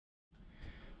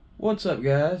What's up,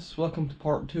 guys? Welcome to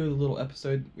part 2 of the little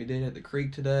episode we did at the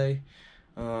creek today.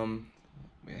 We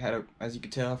had as you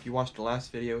could tell if you watched the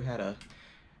last video, we had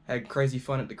crazy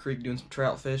fun at the creek doing some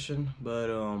trout fishing, but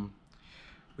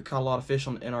we caught a lot of fish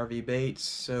on the NRV baits.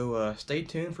 So stay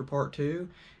tuned for part 2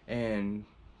 and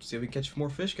see if we can catch more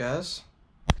fish, guys.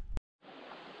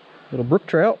 Little brook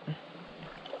trout.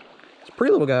 It's a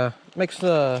pretty little guy. Makes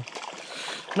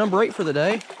number 8 for the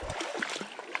day.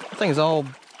 That thing's all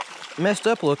messed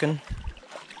up looking.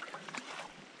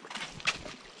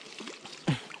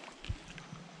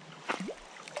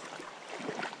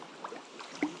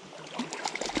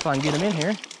 If I can get him in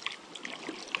here.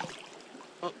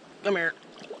 Oh, come here.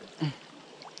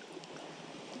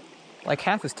 Like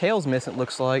half his tail's missing, it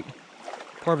looks like.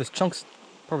 Part of his chunk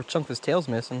of his tail's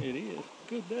missing. It is.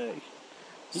 Good day.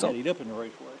 He got eat up in the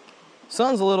right way.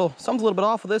 Something's a little bit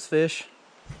off with this fish.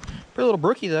 Pretty little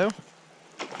brookie though.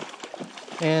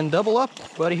 And double up,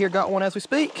 buddy here got one as we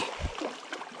speak. Get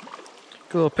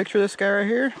a little picture of this guy right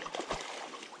here.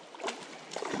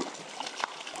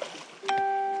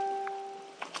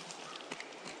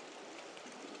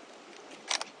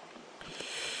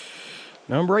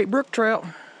 Number 8 brook trout.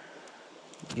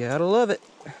 Gotta love it.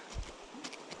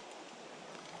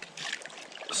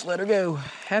 Just let her go,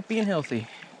 happy and healthy.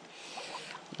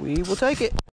 We will take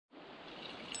it.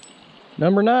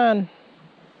 Number 9.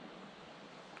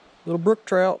 Little brook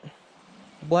trout,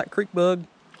 black creek bug.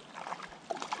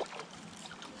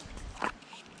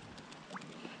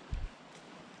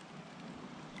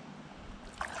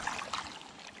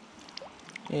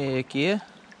 Heck yeah.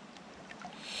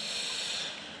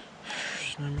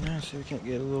 Number 9, see if we can't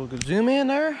get a little good zoom in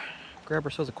there. Grab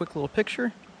ourselves a quick little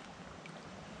picture.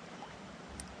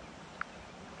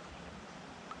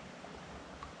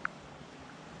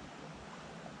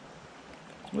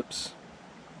 Whoops.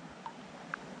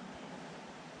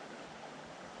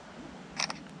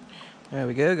 There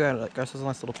we go, got ourselves a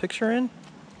nice little picture in.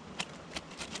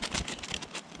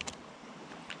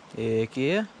 Heck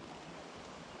yeah.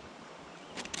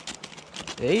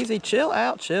 Easy, chill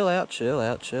out, chill out, chill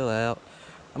out, chill out.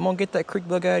 I'm gonna get that creek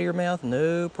bug out of your mouth,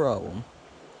 no problem.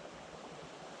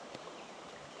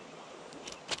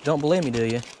 Don't believe me, do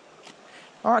you?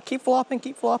 All right, keep flopping,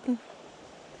 keep flopping.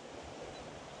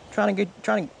 Got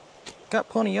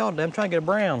plenty of y'all today. I'm trying to get a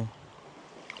brown.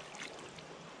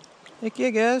 Heck yeah,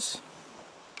 guys.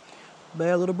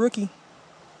 Bad little brookie.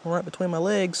 Right between my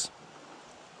legs.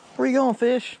 Where you going,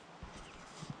 fish?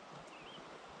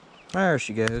 There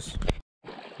she goes.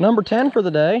 Number 10 for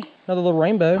the day. Another little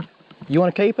rainbow. You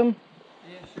want to keep him?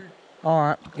 Yeah, sure. All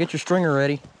right. Get your stringer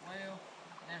ready. Well,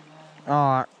 never mind.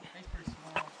 All right. He's pretty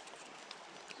small.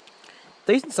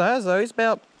 Decent size, though. He's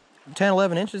about 10,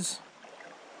 11 inches.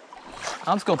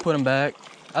 I'm just going to put him back.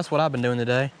 That's what I've been doing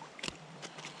today.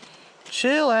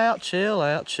 Chill out, chill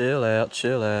out, chill out,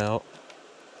 chill out.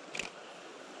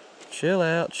 Chill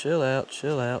out, chill out,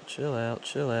 chill out, chill out,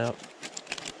 chill out.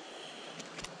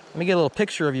 Let me get a little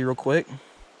picture of you real quick.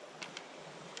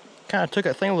 Kind of took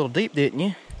that thing a little deep, didn't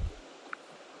you?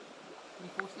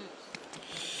 24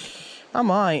 steps. I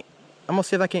might. I'm gonna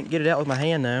see if I can't get it out with my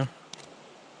hand now.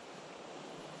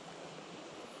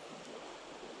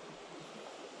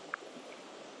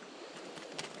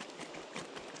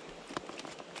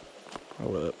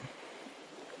 Hold up.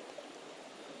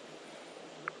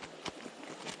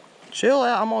 Chill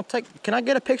out. I'm gonna take. Can I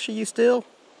get a picture of you still?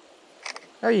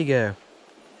 There you go.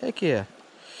 Heck yeah.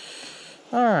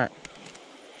 All right.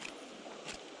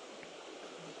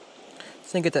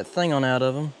 Let's get that thing on out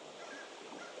of him.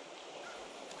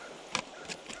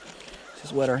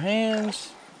 Just wet our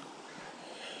hands.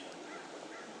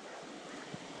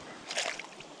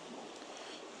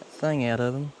 That thing out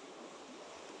of him.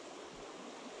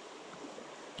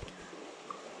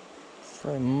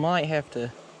 So I might have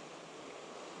to.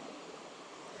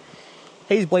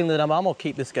 He's bleeding a little bit. I'm gonna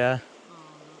keep this guy.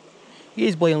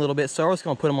 He's bleeding a little bit, so I was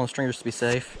gonna put him on stringers to be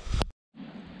safe.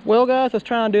 Well, guys, I was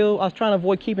trying to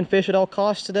avoid keeping fish at all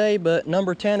costs today, but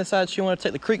number 10 decided she wanted to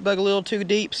take the creek bug a little too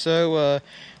deep, so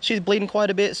she's bleeding quite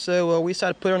a bit, so we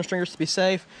decided to put her on stringers to be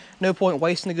safe. No point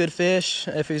wasting a good fish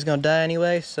if he's gonna die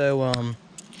anyway, so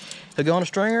he'll go on a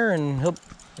stringer and he'll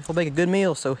make a good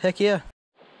meal, so heck yeah.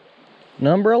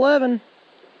 Number 11.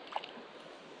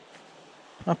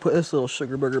 I'll put this little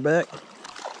sugar booger back.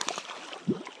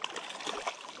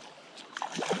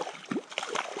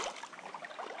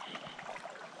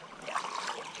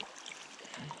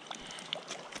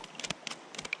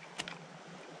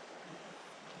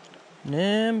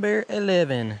 Number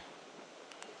 11.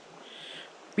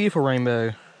 Beautiful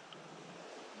rainbow.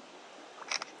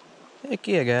 Heck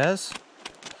yeah, guys.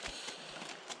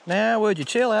 Now, would you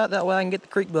chill out? That way I can get the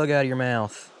creek bug out of your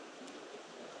mouth.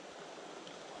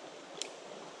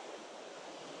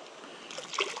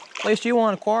 At least you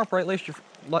want to cooperate. At least you're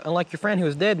unlike your friend who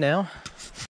is dead now.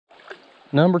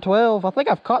 Number 12. I think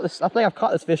I've caught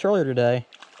this fish earlier today.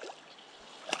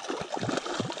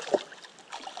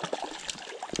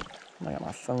 I got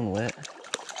my phone wet.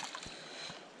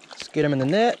 Let's get him in the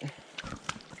net.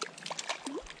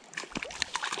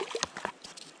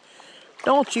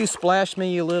 Don't you splash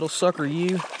me, you little sucker,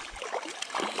 you.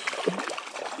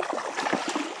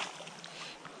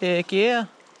 Heck yeah.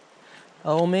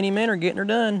 Old mini men are getting her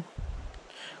done.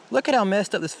 Look at how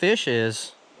messed up this fish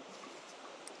is.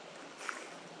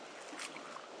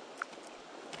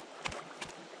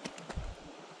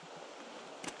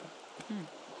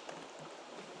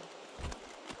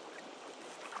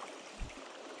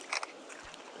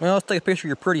 Well, let's take a picture of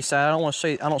your pretty side. I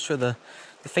don't show the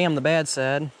fam the bad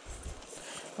side.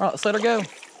 All right, let's let her go.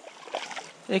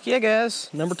 Heck yeah, guys.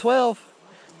 Number 12.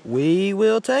 We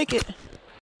will take it.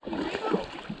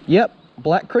 Yep,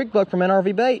 black creek bug from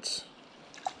NRV Baits.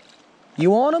 You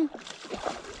want them?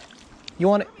 You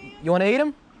want to eat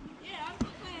them? Yeah, I'm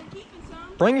planning on keeping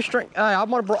some. Bring your string. I'm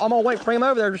gonna wait. Bring them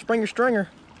over there. Just bring your stringer.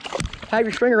 Have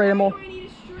your stringer ready. Why do I need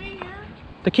a stringer?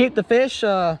 To keep the fish.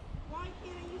 Why can't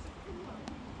I use a cooler?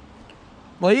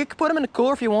 Well, you can put them in the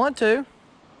cooler if you want to.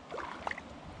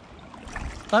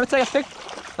 Let me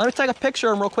take a picture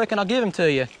of them real quick, and I'll give them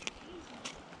to you.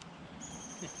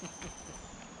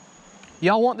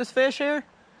 Y'all want this fish here?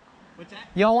 What's that?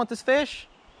 Y'all want this fish?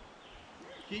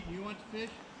 Keaton, you want the fish?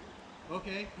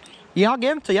 Okay. Yeah, I'll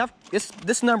give them to you. This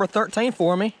is number 13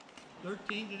 for me.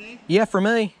 13 today? Yeah, for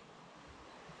me.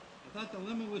 I thought the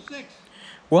limit was 6.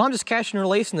 Well, I'm just catching and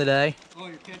releasing today. Oh,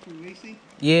 you're catching and releasing?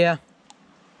 Yeah.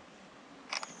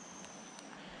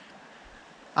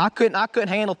 I couldn't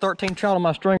handle 13 trout on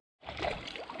my string.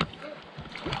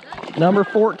 Number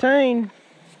 14.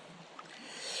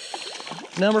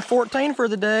 Number 14 for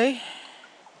the day.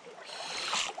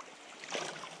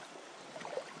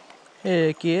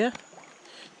 Heck yeah.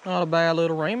 Not a bad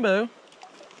little rainbow.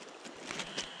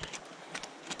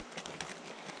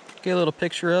 Get a little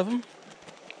picture of them.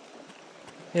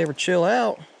 Ever chill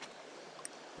out.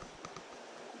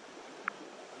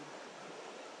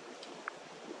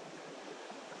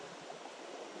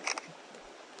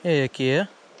 Heck yeah.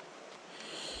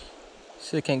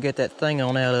 See if I can't get that thing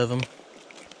on out of him.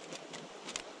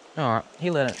 Alright,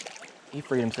 he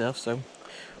freed himself, so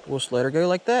we'll just let her go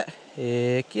like that.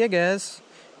 Heck yeah, guys.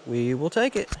 We will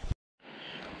take it.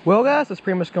 Well, guys, that's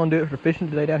pretty much going to do it for fishing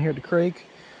today down here at the creek.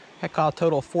 I caught a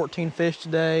total of 14 fish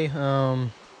today.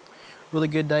 Really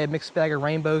good day, a mixed bag of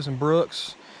rainbows and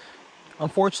brooks.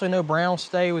 Unfortunately, no browns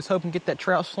today. Was hoping to get that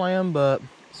trout slam, but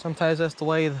sometimes that's the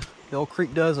way the old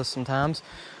creek does us sometimes.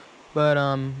 But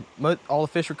all the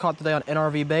fish were caught today on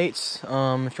NRV Baits. If you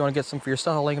want to get some for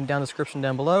yourself, I'll link them down in the description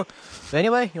down below. But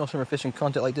anyway, you want some more fishing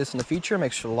content like this in the future,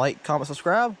 make sure to like, comment,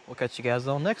 subscribe. We'll catch you guys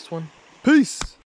on the next one. Peace!